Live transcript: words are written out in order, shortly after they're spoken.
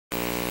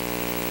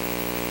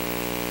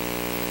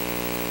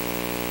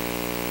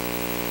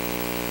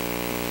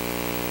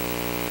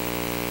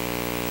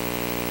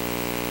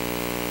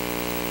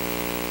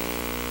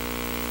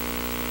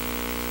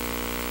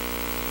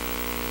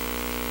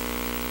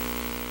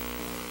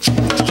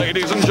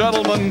Ladies and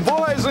gentlemen,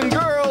 boys and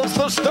girls,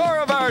 the star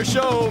of our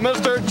show,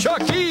 Mr.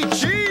 Chuck E.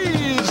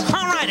 Cheese.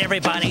 All right,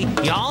 everybody.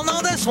 Y'all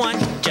know this one.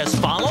 Just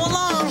follow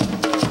along.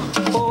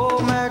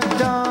 Old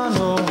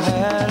MacDonald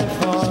had a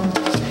farm,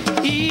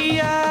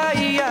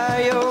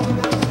 E-I-E-I-O.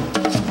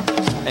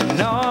 And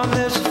on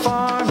this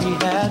farm he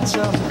had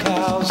some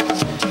cows,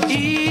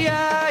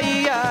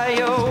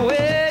 E-I-E-I-O.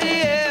 Well,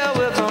 yeah,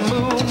 with a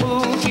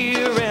moo-moo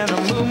here and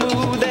a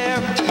moo-moo there.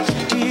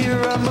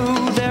 Here a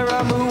moo, there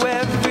a moo,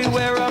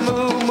 everywhere a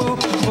moo-moo.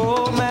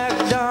 Old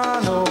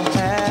MacDonald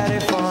had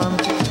a farm,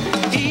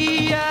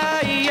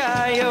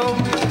 E-I-E-I-O.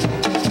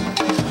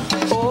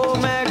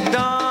 Old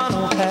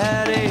MacDonald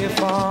had a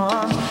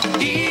farm,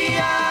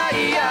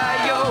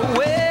 E-I-E-I-O.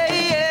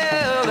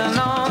 Well, and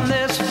on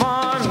this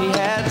farm he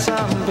had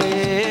some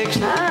pigs,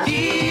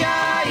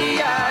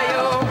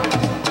 E-I-E-I-O.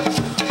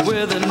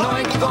 With an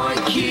oink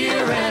oink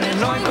here and an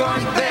oink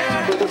oink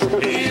there.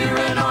 Here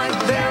an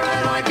oink, there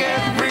an oink,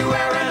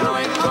 everywhere an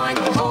oink oink.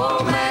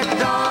 Old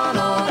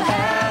MacDonald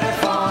had a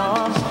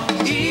farm,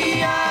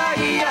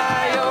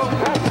 E-I-E-I-O.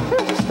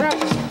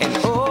 And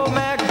old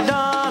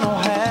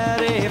MacDonald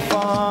had a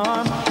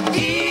farm,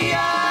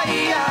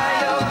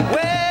 E-I-E-I-O.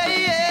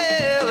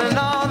 Well, and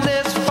on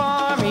this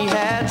farm he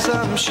had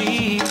some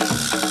sheep,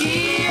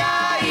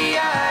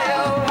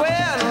 E-I-E-I-O.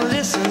 Well,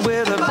 listen,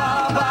 with a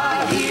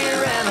ba-ba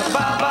here and a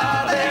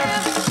ba-ba there.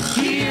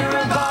 Here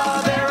a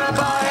ba, there a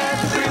ba,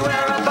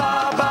 everywhere a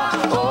ba-ba.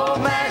 Old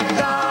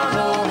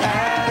MacDonald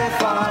had a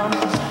farm,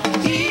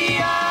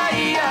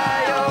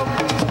 E-I-E-I-O.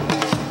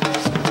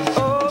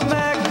 Old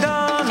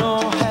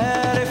MacDonald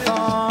had a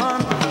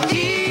farm,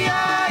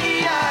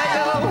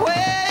 E-I-E-I-O.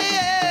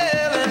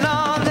 Well, and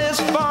on this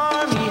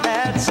farm he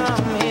had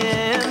some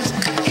hens,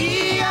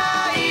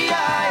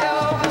 E-I-E-I-O.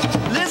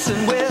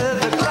 Listen,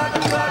 with a cluck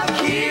cluck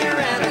here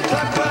and a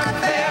cluck cluck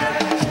there.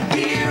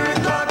 Here a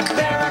cluck,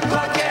 there a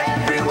cluck,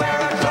 everywhere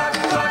a cluck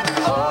cluck.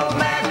 Old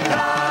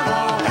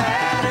MacDonald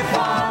had a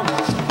farm,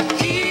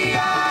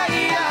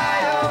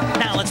 E-I-E-I-O.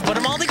 Now let's put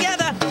them all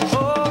together.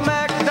 Old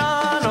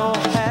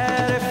MacDonald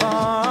had a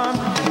farm,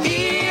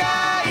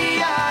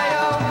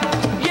 E-I-E-I-O.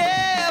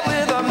 Yeah,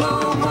 with a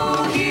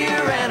moo-moo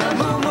here and a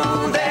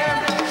moo-moo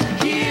there.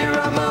 Here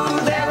a moo,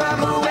 there a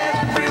moo,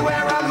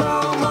 everywhere a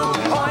moo-moo.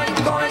 Oink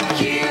oink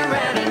here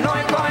and an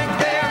oink oink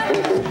there.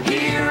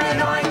 Here an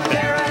oink,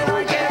 there an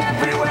oink,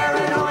 everywhere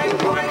an oink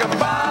oink. A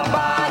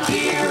ba-ba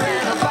here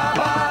and a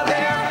ba-ba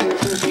there.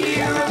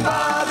 Here a ba,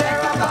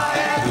 there a ba,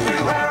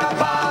 everywhere a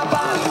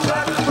ba-ba.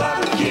 Cluck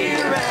cluck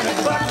here and a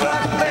cluck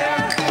cluck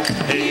there.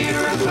 Here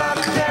a cluck,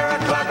 there a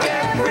cluck,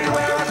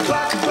 everywhere a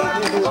cluck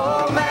cluck.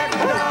 Old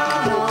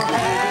MacDonald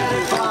had a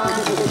farm,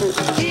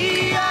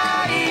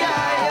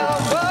 E-I-E-I-O.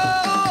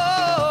 Oh,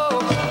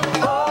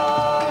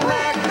 Old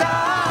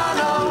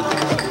MacDonald.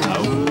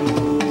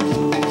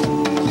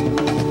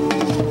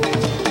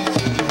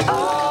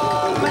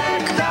 Old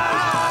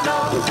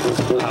MacDonald.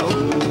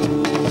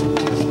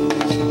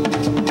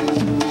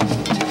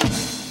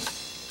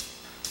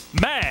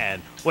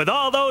 Man, with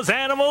all those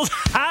animals,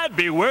 I'd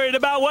be worried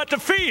about what to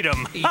feed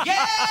them.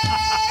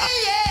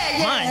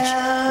 Munch,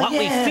 what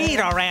we feed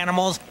our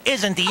animals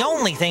isn't the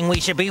only thing we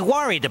should be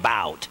worried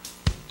about.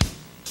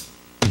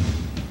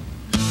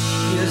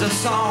 Here's a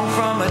song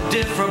from a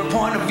different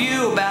point of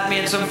view about me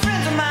and some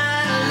friends of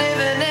mine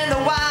living in the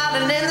wild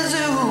and in the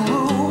zoo.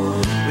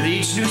 With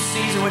each new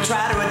season we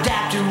try to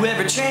adapt to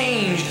every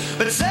change,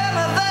 but some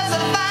of us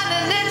are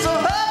finding it so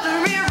hard to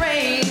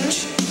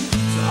rearrange.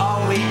 So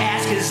all we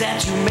ask is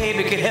that you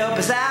maybe could help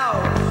us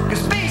out,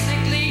 'cause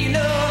basically you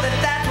know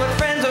that that's what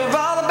friends are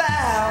all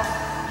about.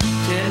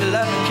 Tender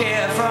love and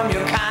care from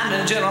your kind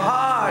and gentle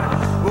heart.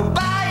 We'll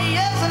buy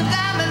you some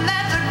time and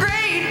that's a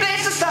great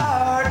place to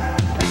start.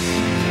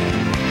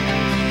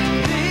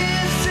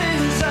 This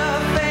is a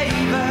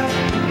favor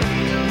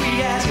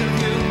we ask of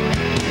you.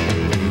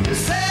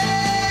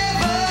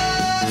 Save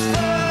us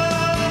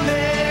from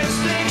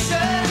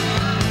extinction.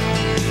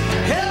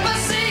 Help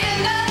us see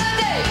another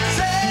day.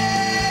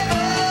 Save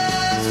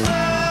us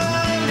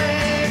from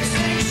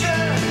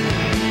extinction.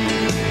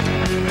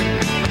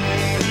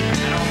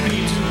 I don't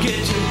mean to get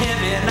too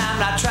heavy and I'm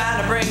not trying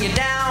to bring you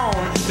down,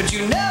 but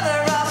you know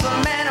there are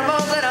some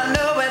animals that are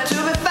nowhere to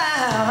be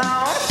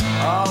found.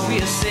 All we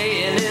are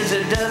saying is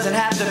it doesn't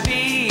have to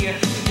be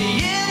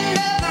the end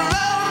of the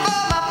road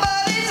for my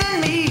buddies and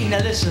me. Now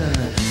listen,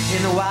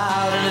 in the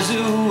wild, in the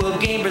zoo, a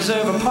game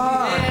preserve a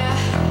park.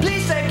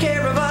 Please take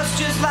care of us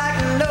just like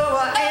no